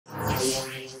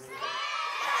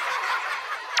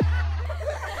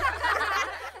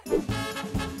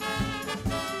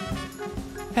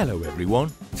Hello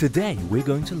everyone, today we're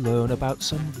going to learn about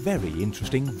some very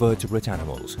interesting vertebrate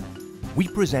animals. We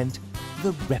present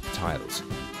the reptiles.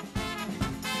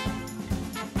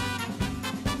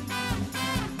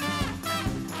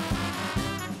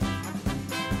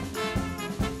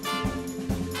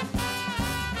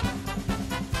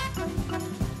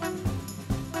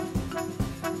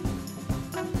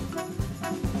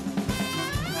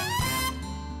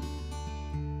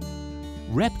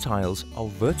 Reptiles are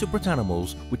vertebrate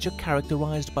animals which are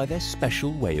characterized by their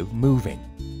special way of moving.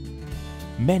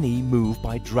 Many move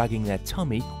by dragging their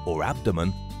tummy or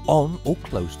abdomen on or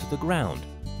close to the ground.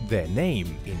 Their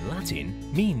name in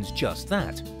Latin means just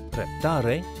that.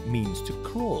 Reptare means to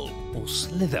crawl or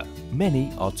slither.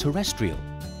 Many are terrestrial,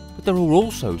 but there are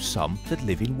also some that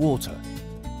live in water.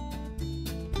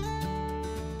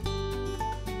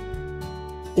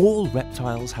 All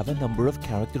reptiles have a number of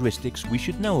characteristics we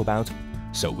should know about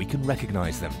so we can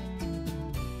recognize them.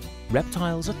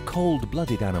 Reptiles are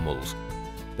cold-blooded animals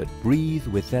that breathe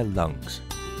with their lungs.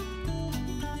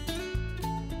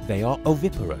 They are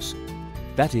oviparous,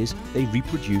 that is, they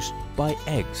reproduce by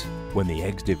eggs. When the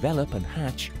eggs develop and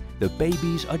hatch, the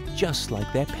babies are just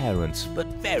like their parents, but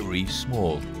very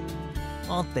small.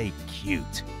 Aren't they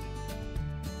cute?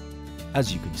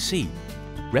 As you can see,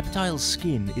 reptiles'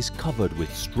 skin is covered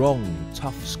with strong,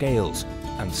 tough scales,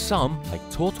 and some, like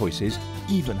tortoises,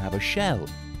 even have a shell.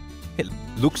 It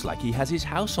looks like he has his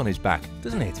house on his back,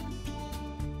 doesn't it?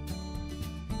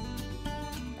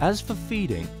 As for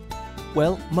feeding,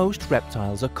 well, most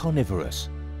reptiles are carnivorous.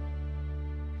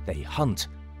 They hunt.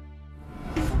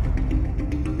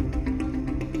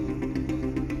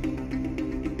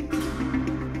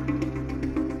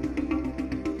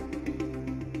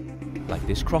 Like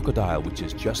this crocodile which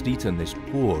has just eaten this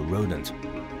poor rodent.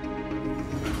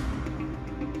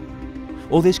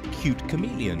 Or this cute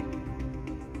chameleon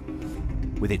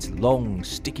with its long,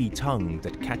 sticky tongue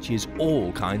that catches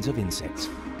all kinds of insects.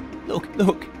 Look,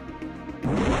 look!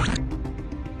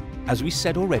 As we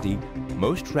said already,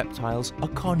 most reptiles are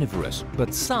carnivorous,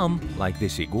 but some, like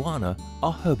this iguana,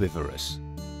 are herbivorous.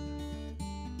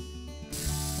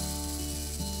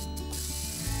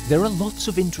 There are lots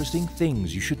of interesting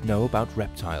things you should know about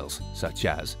reptiles, such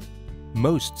as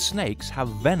most snakes have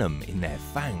venom in their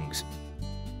fangs.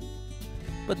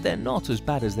 But they're not as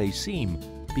bad as they seem,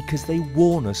 because they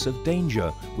warn us of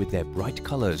danger with their bright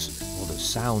colours or the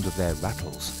sound of their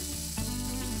rattles.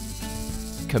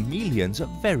 Chameleons are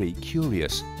very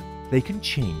curious. They can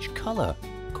change colour,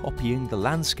 copying the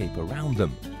landscape around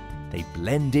them. They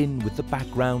blend in with the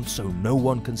background so no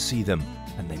one can see them,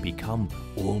 and they become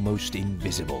almost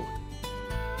invisible.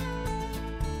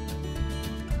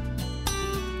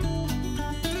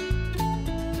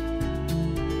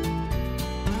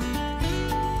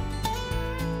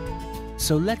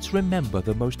 So let's remember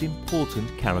the most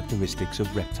important characteristics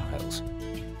of reptiles.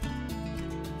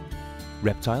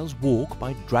 Reptiles walk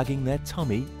by dragging their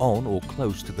tummy on or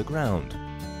close to the ground.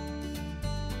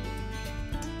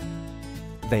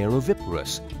 They are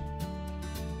oviparous,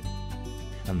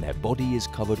 and their body is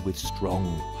covered with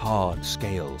strong, hard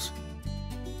scales.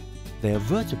 They are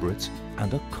vertebrates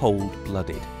and are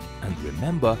cold-blooded, and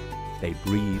remember, they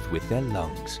breathe with their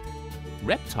lungs.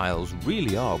 Reptiles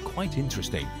really are quite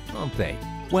interesting, aren't they?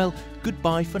 Well,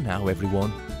 goodbye for now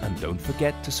everyone, and don't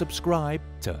forget to subscribe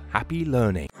to Happy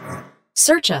Learning.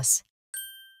 Search us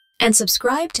and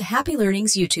subscribe to Happy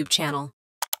Learning's YouTube channel.